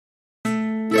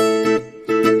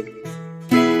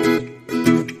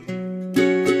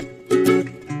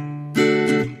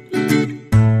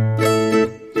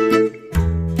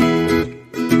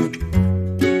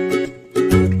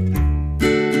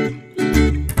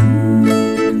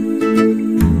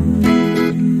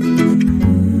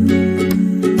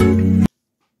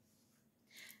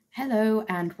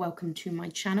welcome to my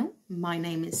channel. My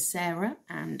name is Sarah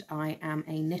and I am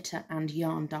a knitter and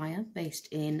yarn dyer based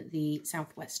in the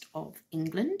southwest of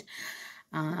England.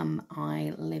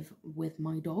 I live with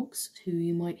my dogs, who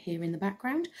you might hear in the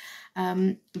background,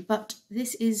 but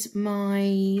this is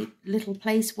my little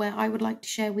place where I would like to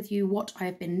share with you what I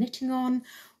have been knitting on,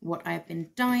 what I have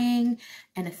been dyeing,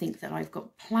 anything that I've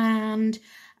got planned.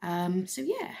 So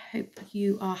yeah, hope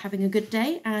you are having a good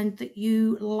day and that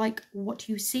you like what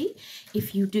you see.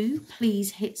 If you do,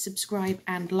 please hit subscribe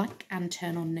and like and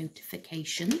turn on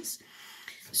notifications.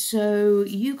 So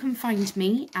you can find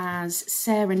me as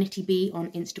Sarah KnittyB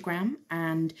on Instagram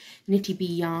and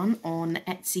KnittyBYarn on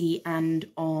Etsy and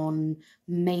on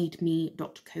mademe.co.uk.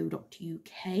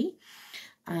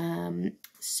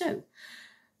 So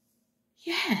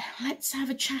yeah, let's have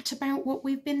a chat about what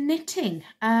we've been knitting.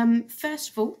 First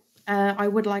of all, I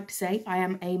would like to say I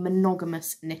am a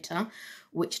monogamous knitter,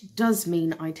 which does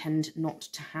mean I tend not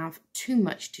to have too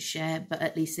much to share, but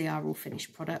at least they are all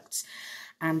finished products.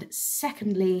 And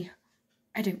secondly,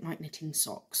 I don't like knitting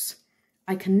socks.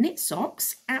 I can knit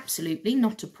socks, absolutely,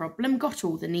 not a problem. Got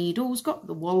all the needles, got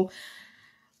the wool.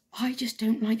 I just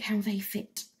don't like how they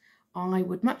fit. I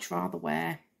would much rather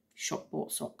wear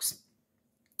shop-bought socks.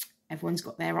 Everyone's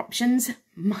got their options.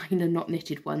 Mine are not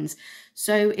knitted ones.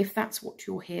 So if that's what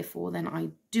you're here for, then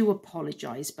I do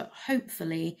apologise, but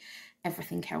hopefully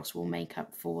everything else will make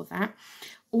up for that.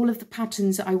 All of the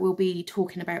patterns that I will be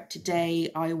talking about today,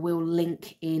 I will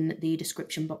link in the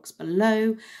description box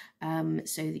below,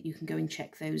 so that you can go and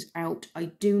check those out. I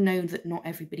do know that not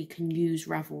everybody can use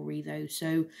Ravelry though,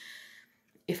 so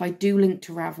if I do link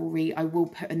to Ravelry, I will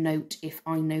put a note if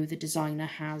I know the designer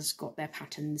has got their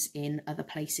patterns in other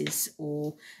places,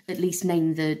 or at least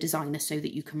name the designer so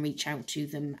that you can reach out to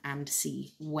them and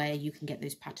see where you can get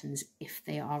those patterns if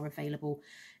they are available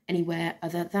anywhere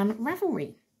other than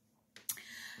Ravelry.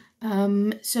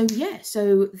 So yeah,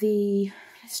 let's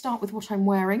start with what I'm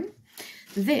wearing.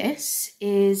 This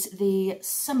is the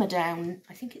Summerdown,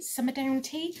 I think it's Summerdown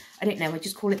tee? I don't know, I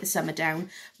just call it the Summerdown,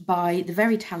 by the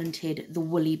very talented The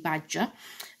Woolly Badger.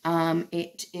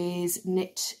 It is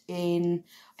knit in,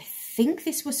 I think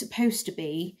this was supposed to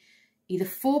be either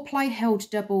 4-ply held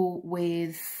double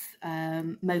with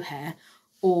mohair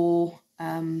or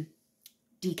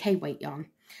DK weight yarn.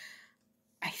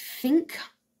 I think,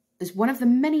 as one of the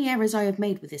many errors I have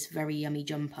made with this very yummy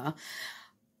jumper,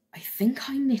 I think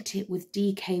I knit it with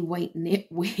DK weight knit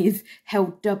with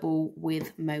held double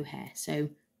with mohair, so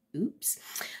oops.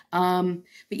 But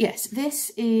yes,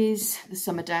 this is the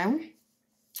Summerdown.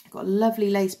 Got lovely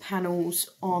lace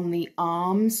panels on the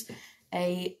arms,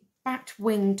 a bat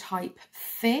wing type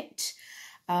fit.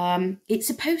 It's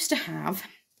supposed to have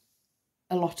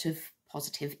a lot of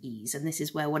positive ease, and this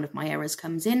is where one of my errors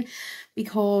comes in,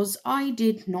 because I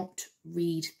did not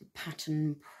read the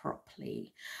pattern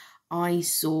properly. I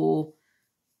saw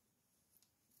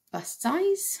bust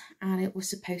size and it was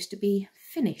supposed to be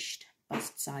finished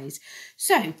bust size.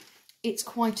 So it's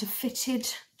quite a fitted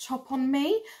top on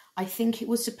me. I think it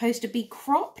was supposed to be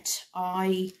cropped.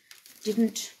 I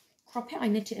didn't crop it, I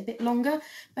knit it a bit longer,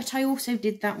 but I also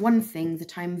did that one thing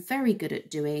that I'm very good at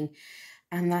doing,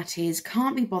 and that is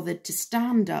can't be bothered to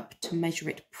stand up to measure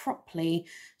it properly,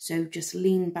 so just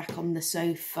lean back on the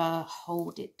sofa,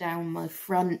 hold it down my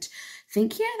front,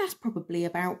 think, yeah, that's probably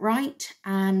about right,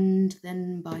 and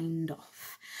then bind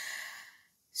off.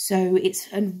 So it's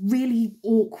a really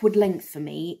awkward length for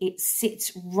me. It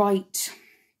sits right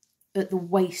at the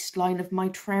waistline of my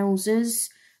trousers,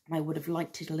 and I would have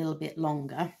liked it a little bit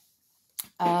longer.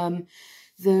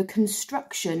 The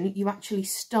construction, you actually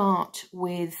start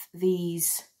with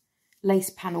these lace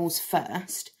panels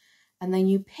first, and then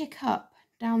you pick up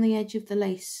down the edge of the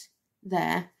lace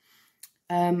there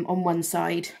on one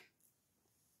side,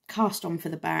 cast on for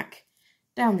the back,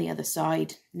 down the other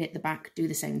side, knit the back, do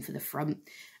the same for the front,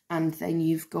 and then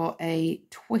you've got a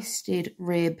twisted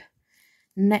rib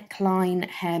neckline,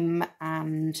 hem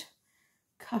and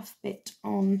cuff bit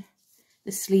on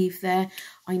the sleeve there.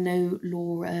 I know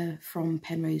Laura from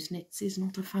Penrose Knits is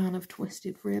not a fan of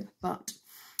twisted rib, but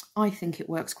I think it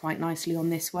works quite nicely on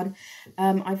this one.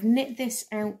 I've knit this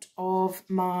out of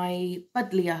my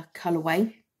Buddleia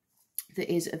colourway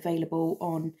that is available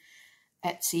on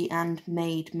Etsy and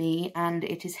Made Me, and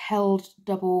it is held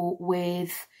double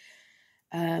with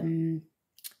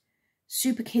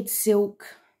Super Kid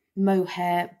Silk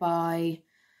mohair by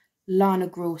Lana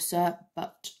Grossa,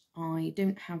 but I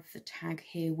don't have the tag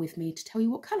here with me to tell you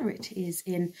what colour it is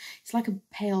in. It's like a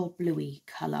pale bluey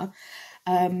colour.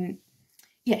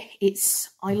 Yeah,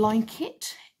 I like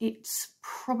it. It's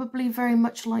probably very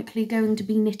much likely going to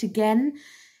be knit again.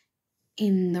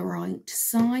 in the right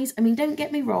size. I mean, don't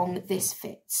get me wrong, this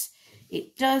fits.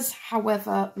 It does,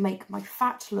 however, make my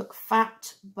fat look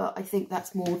fat, but I think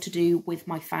that's more to do with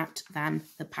my fat than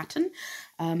the pattern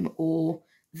or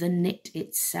the knit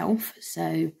itself.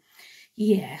 So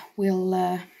yeah,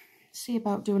 we'll see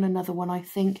about doing another one, I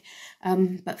think.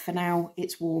 But for now,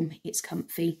 it's warm, it's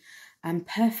comfy, and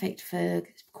perfect for,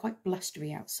 it's quite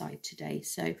blustery outside today,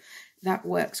 so that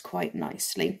works quite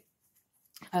nicely.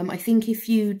 I think if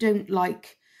you don't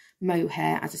like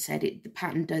mohair, as I said, the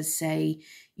pattern does say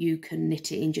you can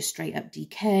knit it in just straight up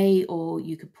DK, or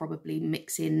you could probably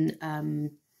mix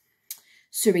in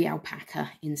Surrey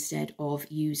alpaca instead of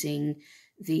using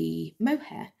the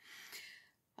mohair.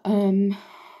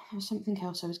 There was something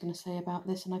else I was going to say about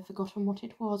this and I've forgotten what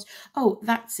it was. Oh,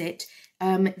 that's it.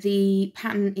 The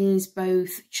pattern is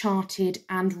both charted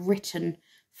and written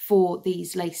for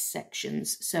these lace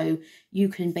sections, so you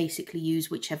can basically use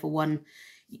whichever one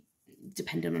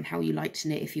depending on how you like to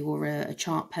knit. If you're a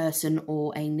chart person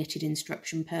or a knitted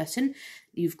instruction person,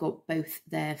 you've got both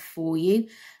there for you.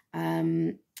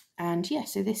 And yeah,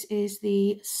 so this is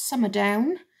the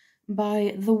Summerdown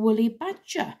by the Woolly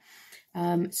Badger.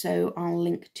 So I'll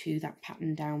link to that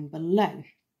pattern down below.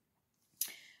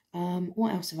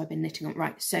 What else have I been knitting on?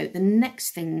 Right, so the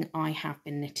next thing I have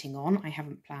been knitting on, I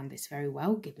haven't planned this very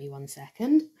well, give me 1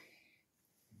 second.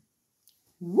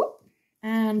 Whoop,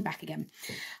 and back again.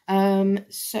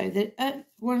 So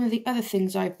one of the other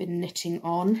things I've been knitting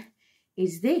on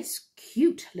is this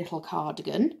cute little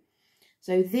cardigan.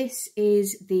 So this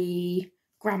is the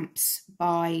Gramps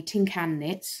by Tin Can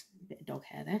Knits. A bit of dog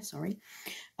hair there, sorry.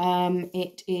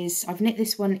 It is, I've knit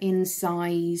this one in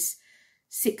size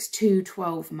 6 to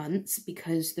 12 months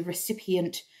because the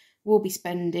recipient will be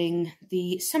spending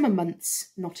the summer months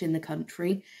not in the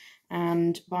country,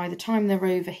 and by the time they're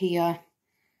over here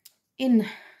in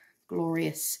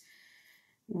glorious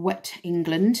wet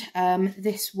England,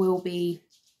 this will be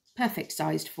perfect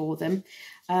sized for them.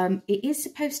 It is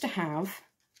supposed to have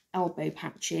elbow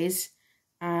patches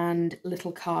and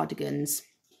little pockets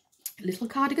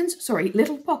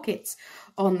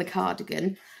on the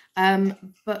cardigan.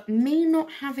 But me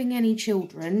not having any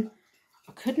children,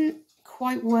 I couldn't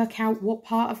quite work out what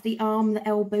part of the arm the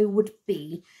elbow would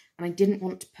be, and I didn't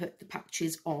want to put the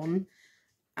patches on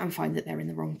and find that they're in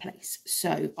the wrong place.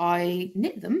 So I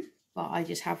knit them, but I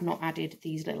just have not added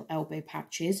these little elbow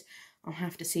patches. I'll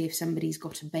have to see if somebody's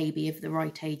got a baby of the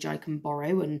right age I can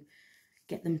borrow and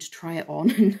get them to try it on,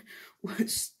 and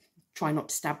try not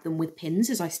to stab them with pins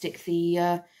as I stick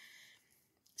the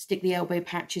elbow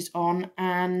patches on.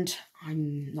 And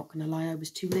I'm not going to lie, I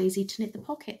was too lazy to knit the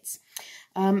pockets.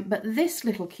 But this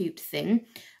little cute thing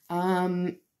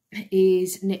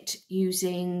is knit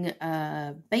using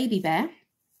Baby Bear,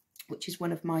 which is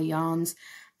one of my yarns,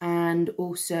 and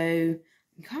also,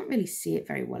 you can't really see it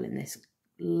very well in this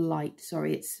light,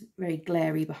 sorry, it's very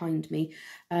glary behind me.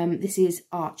 This is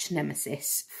Arch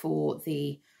Nemesis for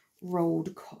the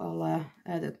rolled collar,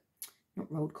 the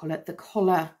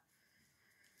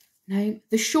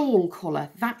shawl collar,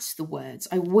 that's the words.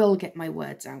 I will get my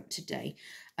words out today.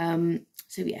 So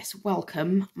yes,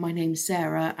 welcome. My name's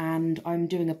Sarah and I'm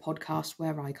doing a podcast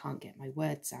where I can't get my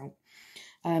words out.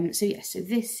 So yes, so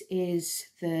this is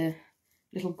the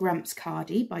little Gramps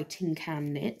cardie by Tin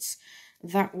Can Knits.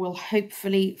 That will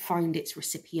hopefully find its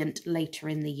recipient later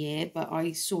in the year, but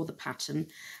I saw the pattern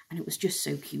and it was just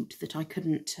so cute that I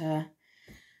couldn't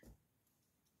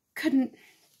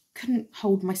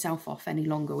hold myself off any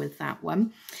longer with that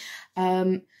one.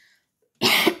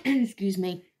 Excuse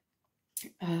me.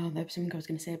 There was something I was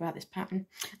going to say about this pattern.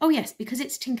 Oh yes, because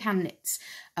it's Tin Can Knits,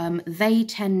 they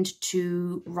tend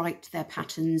to write their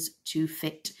patterns to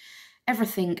fit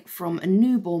everything from a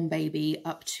newborn baby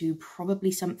up to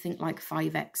probably something like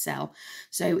 5XL.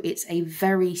 So it's a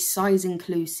very size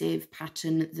inclusive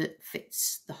pattern that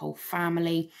fits the whole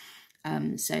family.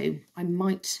 So I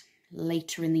might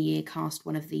later in the year cast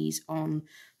one of these on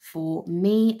for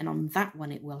me, and on that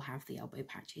one it will have the elbow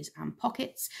patches and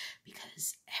pockets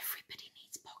because everybody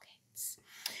needs pockets.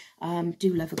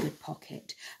 Do love a good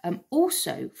pocket.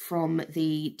 Also from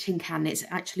the Tin Can Knits,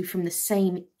 actually from the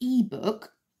same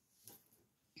ebook,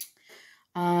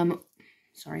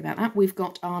 sorry about that, we've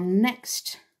got our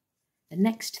the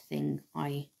next thing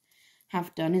I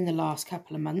have done in the last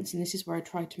couple of months, and this is where I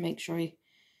try to make sure I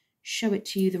show it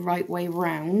to you the right way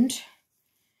round,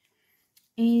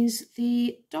 is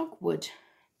the Dogwood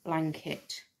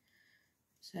blanket.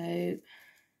 So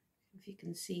if you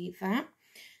can see that.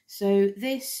 So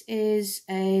this is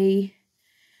a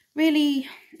really,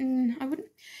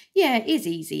 yeah, it is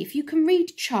easy. If you can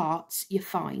read charts, you're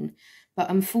fine. but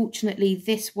unfortunately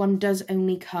this one does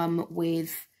only come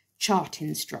with chart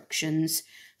instructions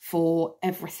for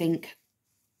everything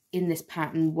in this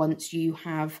pattern once you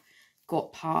have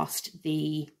got past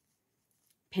the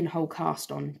pinhole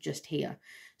cast on just here.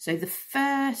 So the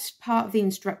first part of the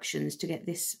instructions to get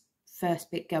this first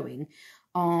bit going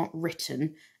are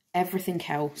written. Everything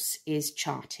else is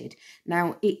charted.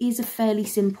 Now it is a fairly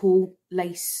simple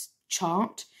lace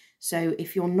chart, so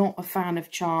if you're not a fan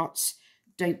of charts,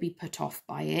 don't be put off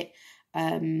by it.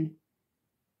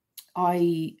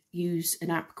 I use an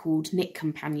app called Knit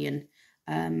Companion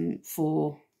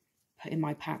for putting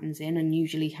my patterns in, and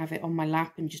usually have it on my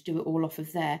lap and just do it all off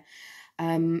of there.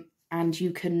 And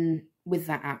you can, with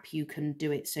that app, you can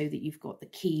do it so that you've got the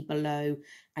key below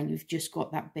and you've just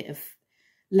got that bit of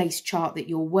lace chart that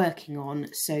you're working on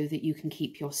so that you can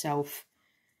keep yourself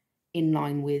in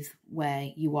line with where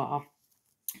you are.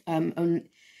 And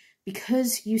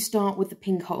because you start with the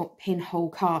pinhole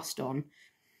cast on,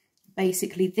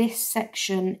 basically this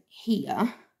section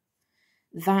here,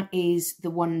 that is the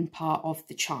one part of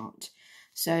the chart.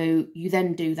 So you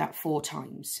then do that 4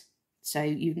 times. So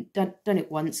you've done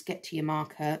it once, get to your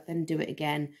marker, then do it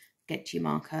again, get to your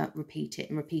marker, repeat it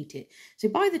and repeat it. So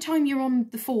by the time you're on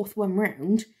the 4th one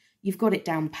round, you've got it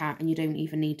down pat and you don't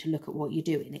even need to look at what you're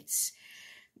doing.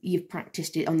 You've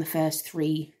practiced it on the first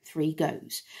three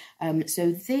goes.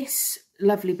 So this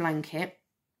lovely blanket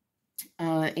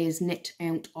is knit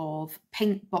out of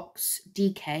Paint Box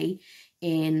DK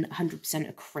in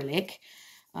 100% acrylic.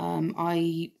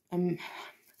 I am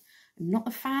not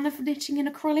a fan of knitting in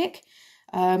acrylic.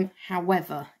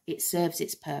 However, it serves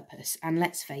its purpose, and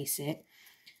let's face it,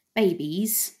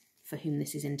 babies, for whom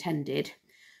this is intended,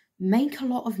 make a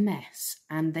lot of mess,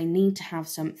 and they need to have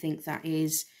something that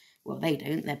is, well, they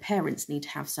don't, their parents need to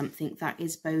have something that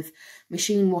is both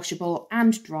machine washable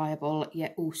and dryable,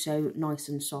 yet also nice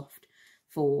and soft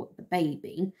for the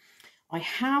baby. I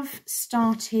have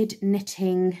started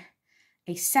knitting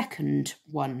a second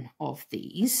one of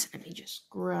these. Let me just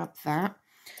grab that.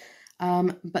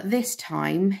 But this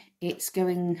time it's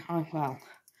going, well,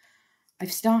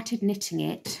 I've started knitting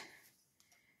it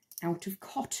out of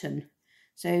cotton.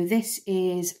 So this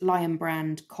is Lion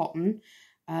Brand cotton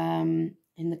in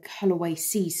the colourway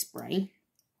Sea Spray.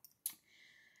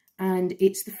 And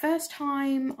it's the first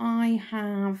time I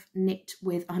have knit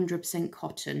with 100%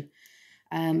 cotton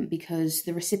because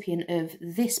the recipient of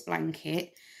this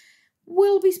blanket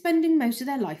will be spending most of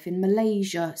their life in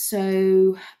Malaysia.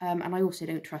 So, and I also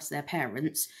don't trust their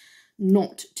parents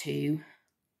not to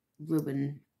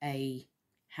ruin a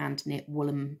hand knit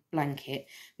woolen blanket,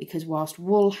 because whilst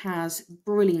wool has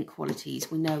brilliant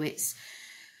qualities, we know it's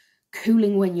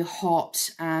cooling when you're hot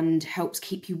and helps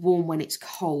keep you warm when it's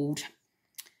cold,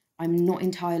 I'm not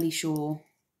entirely sure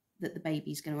that the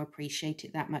baby's going to appreciate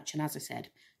it that much. And as I said,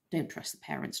 don't trust the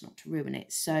parents not to ruin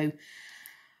it. So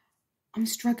I'm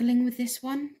struggling with this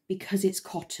one because it's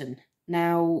cotton.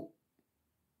 Now,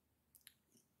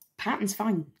 pattern's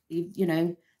fine. You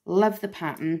know, love the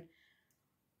pattern.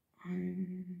 I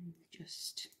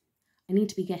need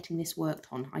to be getting this worked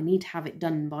on. I need to have it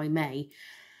done by May.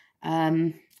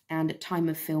 And at time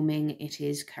of filming, it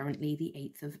is currently the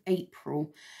 8th of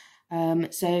April.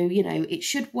 So, you know, it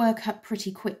should work up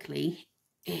pretty quickly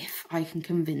if I can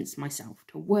convince myself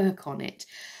to work on it.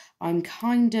 I'm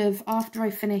kind of, after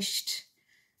I finished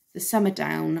the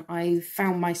Summerdown, I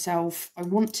found myself, I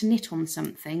want to knit on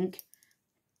something,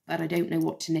 but I don't know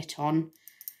what to knit on.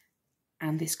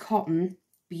 And this cotton,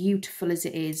 beautiful as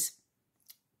it is,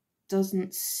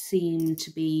 doesn't seem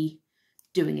to be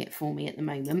doing it for me at the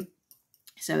moment.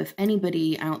 So if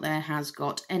anybody out there has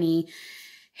got any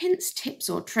hints, tips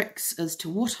or tricks as to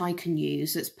what I can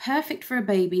use that's perfect for a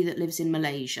baby that lives in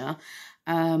Malaysia,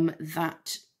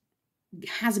 that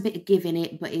has a bit of give in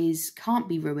it but can't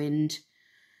be ruined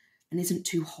and isn't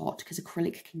too hot, because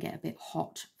acrylic can get a bit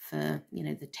hot for, you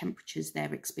know, the temperatures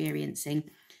they're experiencing,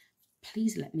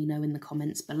 please let me know in the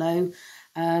comments below.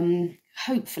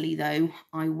 Hopefully though,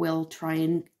 I will try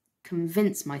and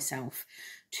convince myself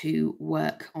to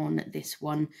work on this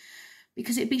one,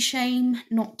 because it'd be shame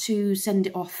not to send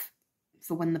it off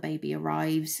for when the baby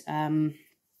arrives.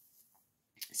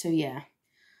 So yeah,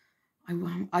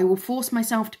 I will force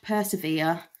myself to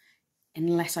persevere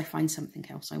unless I find something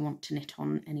else I want to knit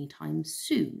on anytime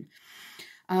soon.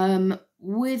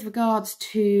 With regards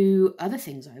to other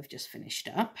things I've just finished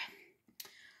up,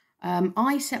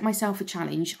 I set myself a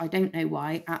challenge, I don't know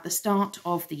why, at the start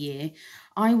of the year.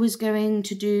 I was going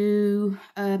to do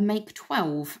make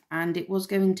 12, and it was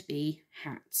going to be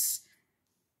hats.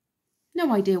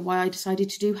 No idea why I decided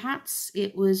to do hats.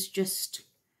 It was just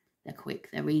They're quick,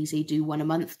 they're easy, do one a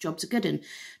month, jobs are good, and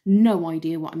no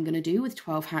idea what I'm going to do with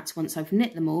 12 hats once I've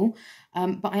knit them all.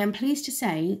 But I am pleased to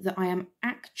say that I am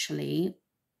actually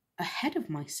ahead of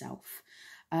myself.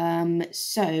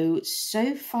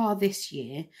 So far this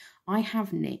year, I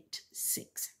have knit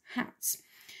 6 hats.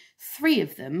 3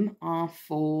 of them are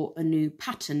for a new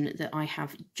pattern that I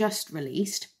have just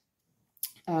released.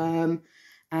 And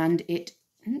it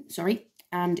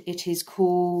is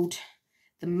called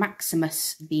the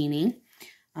Maximus Beany.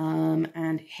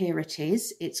 And here it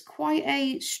is. It's quite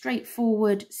a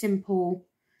straightforward, simple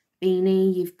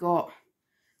beanie. You've got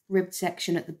ribbed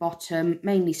section at the bottom,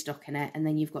 mainly stockinette, and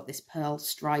then you've got this pearl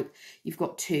stripe. You've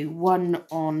got 2, one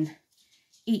on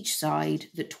each side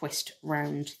that twist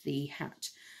round the hat.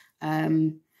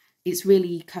 It's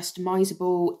really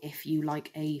customizable. If you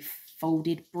like a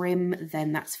folded brim,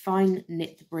 then that's fine.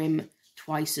 Knit the brim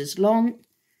twice as long.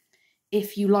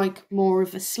 If you like more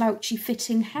of a slouchy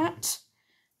fitting hat,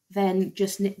 then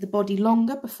just knit the body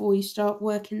longer before you start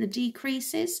working the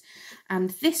decreases.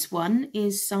 And this one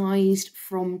is sized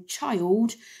from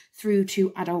child through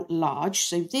to adult large.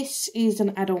 So this is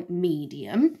an adult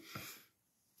medium.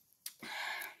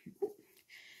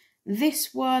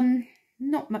 This one,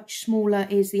 not much smaller,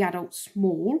 is the adult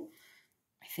small,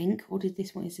 I think. Or did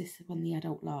this one, is this one the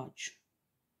adult large?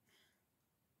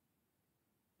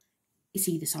 It's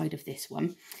either side of this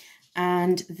one.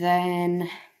 And then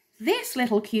this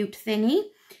little cute thingy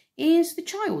is the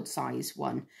child size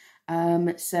one.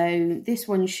 So this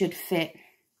one should fit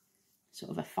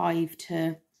sort of a 5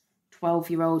 to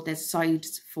 12-year-old. There's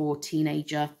size for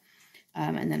teenager.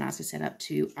 And then, as I said, up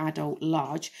to adult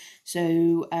large.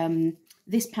 So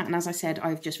this pattern, as I said,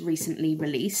 I've just recently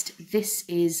released. This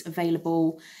is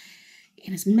available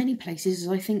in as many places as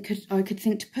I could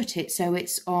think to put it. So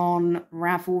it's on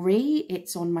Ravelry,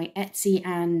 it's on my Etsy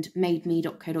and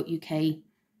mademe.co.uk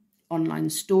online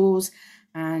stores,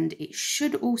 and it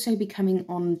should also be coming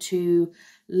on to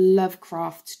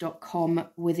lovecrafts.com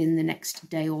within the next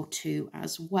day or 2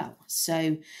 as well.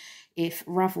 So if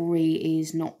Ravelry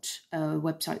is not a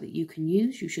website that you can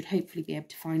use, you should hopefully be able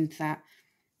to find that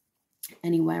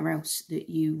anywhere else that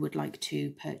you would like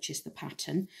to purchase the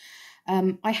pattern.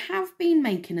 I have been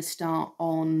making a start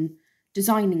on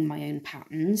designing my own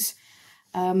patterns.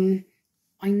 I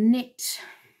knit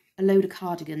a load of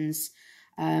cardigans,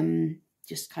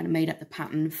 just kind of made up the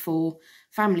pattern for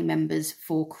family members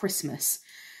for Christmas.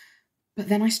 But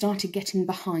then I started getting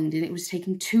behind and it was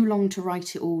taking too long to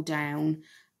write it all down,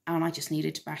 and I just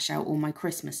needed to bash out all my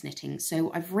Christmas knitting.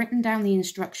 So I've written down the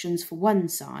instructions for one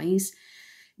size,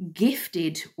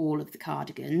 gifted all of the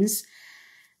cardigans,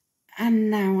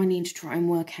 and now I need to try and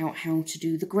work out how to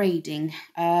do the grading.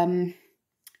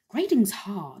 Grading's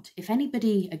hard. If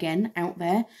anybody, again, out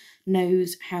there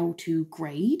knows how to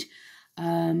grade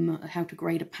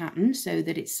a pattern so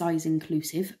that it's size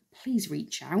inclusive, please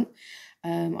reach out.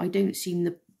 I don't see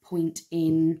the point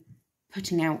in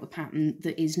putting out a pattern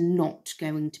that is not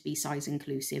going to be size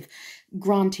inclusive.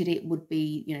 Granted, it would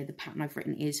be, you know, the pattern I've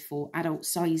written is for adult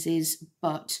sizes,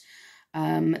 but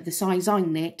the size I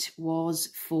knit was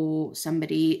for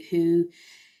somebody who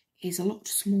is a lot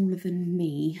smaller than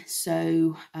me,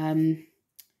 so I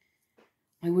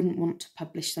wouldn't want to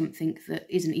publish something that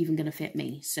isn't even going to fit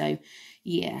me. So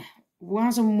yeah,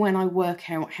 as and when I work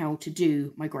out how to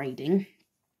do my grading,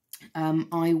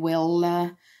 I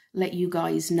will let you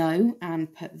guys know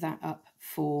and put that up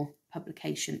for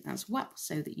publication as well,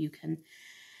 so that you can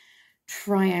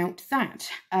try out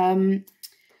that.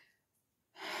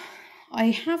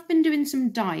 I have been doing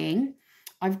some dyeing.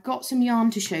 I've got some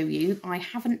yarn to show you. I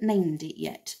haven't named it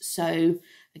yet. So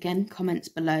again, comments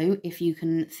below if you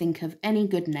can think of any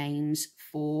good names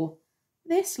for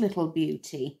this little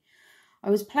beauty. I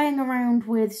was playing around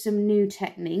with some new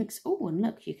techniques. Oh, and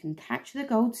look, you can catch the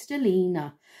gold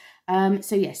stellina.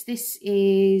 So yes, this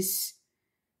is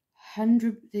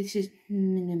 100, this is,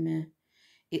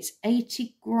 it's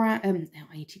 80 grams,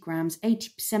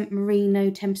 80% merino,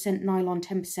 10% nylon,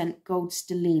 10% gold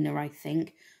stellina, I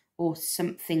think, or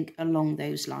something along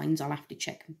those lines. I'll have to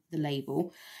check the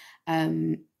label.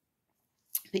 But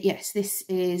yes, this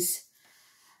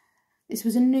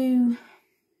was a new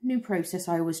process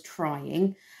I was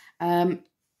trying, and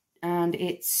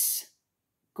it's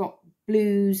got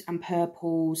blues and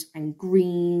purples and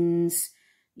greens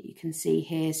that you can see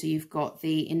here. So you've got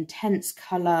the intense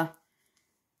colour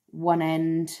one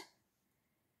end,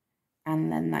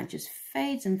 and then that just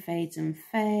fades and fades and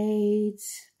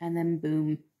fades, and then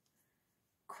boom,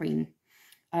 cream.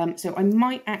 So I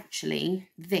might actually,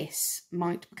 this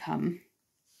might become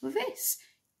this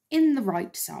in the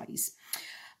right size.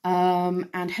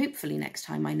 And hopefully next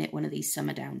time I knit one of these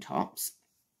Summerdown tops,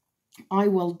 I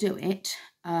will do it,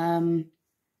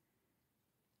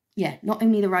 yeah, not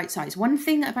only the right size. One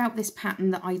thing about this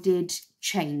pattern that I did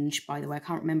change, by the way, I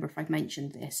can't remember if I've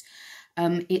mentioned this,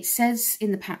 it says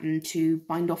in the pattern to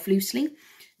bind off loosely.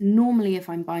 Normally, if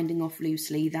I'm binding off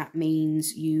loosely, that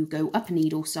means you go up a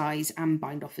needle size and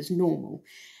bind off as normal.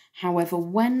 However,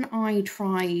 when I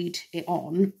tried it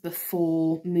on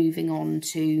before moving on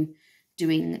to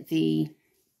doing the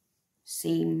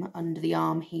seam under the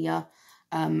arm here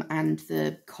and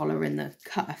the collar and the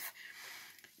cuff,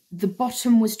 the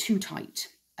bottom was too tight.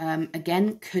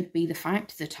 Again, could be the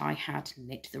fact that I had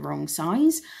knit the wrong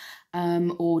size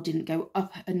or didn't go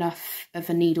up enough of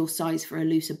a needle size for a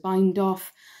looser bind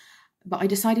off. But I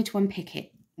decided to unpick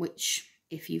it, which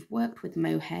if you've worked with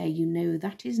mohair, you know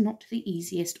that is not the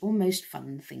easiest or most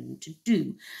fun thing to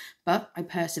do. But I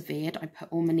persevered. I put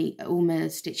all my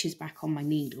stitches back on my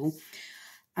needle.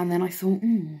 And then I thought,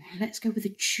 let's go with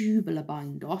a tubular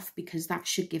bind off because that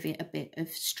should give it a bit of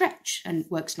stretch and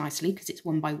works nicely because it's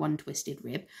 1x1 twisted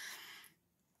rib.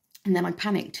 And then I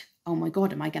panicked. Oh my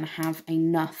God, am I going to have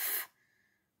enough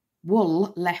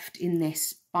wool left in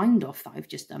this bind off that I've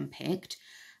just unpicked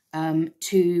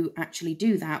to actually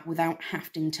do that without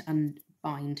having to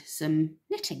unbind some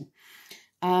knitting?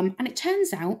 And it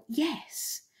turns out,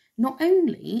 yes, not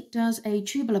only does a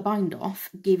tubular bind off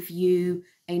give you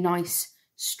a nice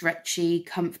stretchy,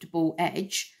 comfortable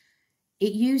edge,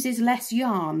 it uses less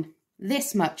yarn,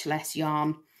 this much less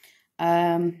yarn,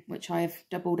 which I've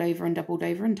doubled over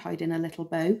and tied in a little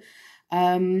bow.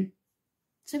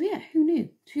 So yeah, who knew?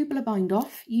 Tubular bind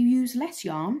off, you use less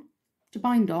yarn to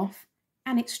bind off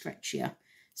and it's stretchier.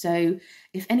 So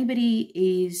if anybody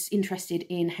is interested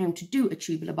in how to do a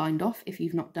tubular bind off, if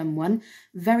you've not done one,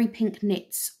 Very Pink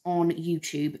Knits on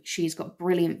YouTube. She's got a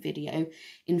brilliant video.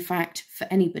 In fact, for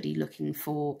anybody looking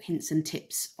for hints and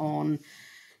tips on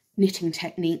knitting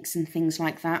techniques and things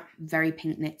like that, Very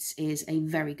Pink Knits is a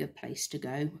very good place to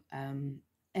go.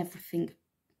 Everything,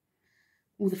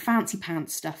 all the fancy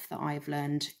pants stuff that I've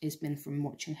learned has been from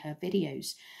watching her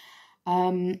videos.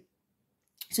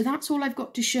 So that's all I've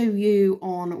got to show you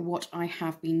on what I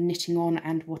have been knitting on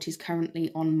and what is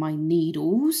currently on my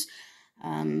needles,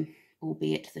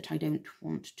 albeit that I don't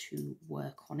want to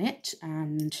work on it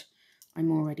and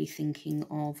I'm already thinking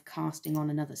of casting on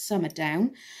another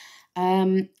Summerdown.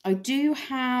 I do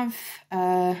have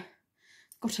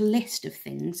got a list of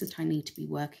things that I need to be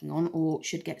working on or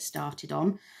should get started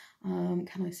on.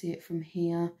 Can I see it from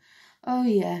here? Oh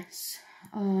yes.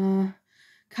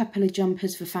 Couple of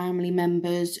jumpers for family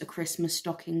members, a Christmas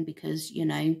stocking because, you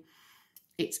know,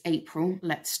 it's April.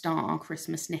 Let's start our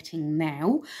Christmas knitting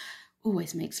now.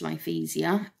 Always makes life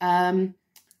easier.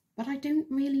 But I don't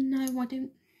really know.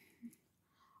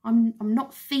 I'm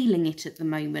not feeling it at the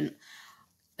moment.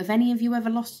 Have any of you ever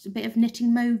lost a bit of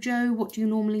knitting mojo? What do you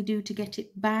normally do to get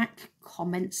it back?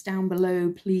 Comments down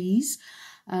below, please.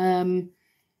 I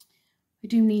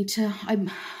do need to...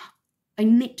 I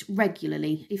knit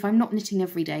regularly. If I'm not knitting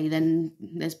every day, then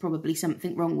there's probably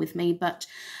something wrong with me, but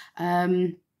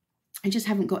I just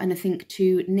haven't got anything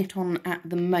to knit on at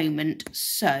the moment.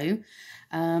 So,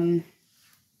 yeah,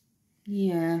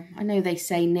 I know they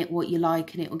say knit what you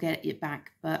like and it will get you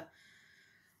back, but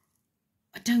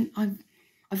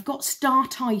I've got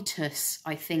startitis,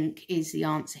 I think, is the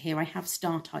answer here. I have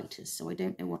startitis, so I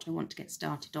don't know what I want to get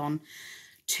started on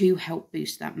to help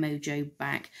boost that mojo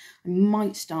back. I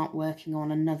might start working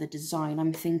on another design.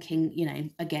 I'm thinking, you know,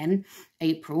 again,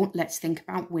 April, let's think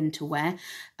about winter wear,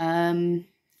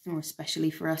 or especially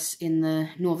for us in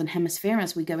the Northern Hemisphere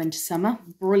as we go into summer.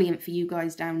 Brilliant for you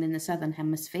guys down in the Southern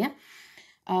Hemisphere.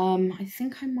 I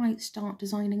think I might start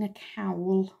designing a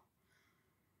cowl.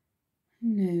 Who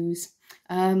knows?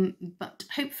 But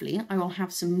hopefully I will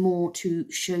have some more to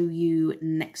show you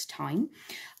next time.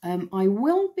 I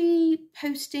will be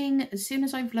posting, as soon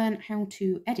as I've learned how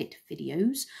to edit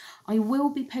videos, I will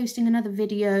be posting another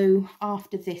video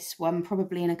after this one,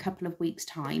 probably in a couple of weeks'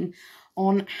 time,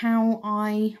 on how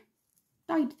I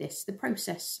dyed this, the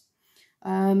process.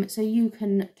 So you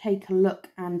can take a look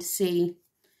and see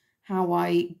how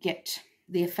I get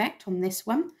the effect on this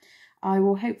one. I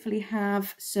will hopefully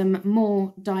have some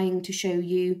more dyeing to show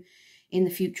you in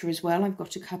the future as well. I've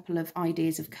got a couple of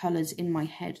ideas of colours in my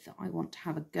head that I want to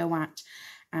have a go at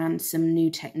and some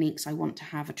new techniques I want to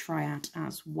have a try at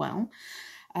as well.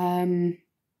 But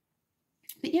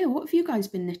yeah, what have you guys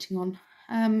been knitting on?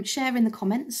 Share in the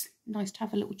comments. Nice to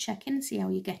have a little check-in, see how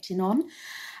you're getting on.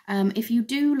 If you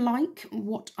do like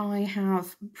what I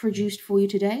have produced for you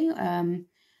today, I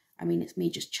mean, it's me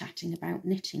just chatting about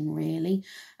knitting, really.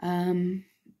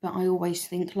 but I always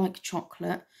think, like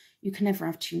chocolate, you can never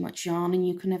have too much yarn and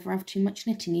you can never have too much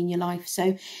knitting in your life.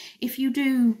 So if you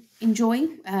do enjoy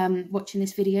watching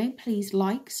this video, please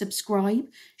like, subscribe,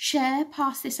 share,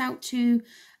 pass this out to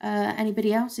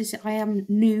anybody else. I am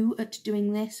new at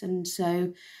doing this, and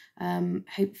so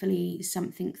hopefully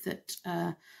something that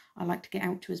I like to get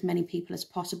out to as many people as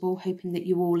possible, hoping that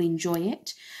you all enjoy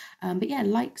it. But yeah,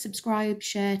 like, subscribe,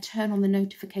 share, turn on the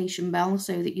notification bell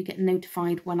so that you get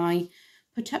notified when I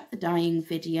put up the dyeing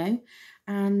video.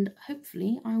 And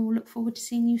hopefully I will look forward to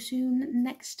seeing you soon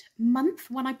next month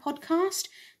when I podcast,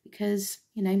 because,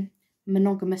 you know,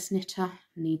 monogamous knitter,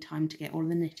 need time to get all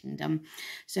the knitting done.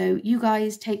 So you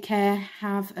guys take care,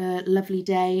 have a lovely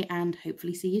day, and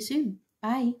hopefully see you soon.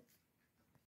 Bye.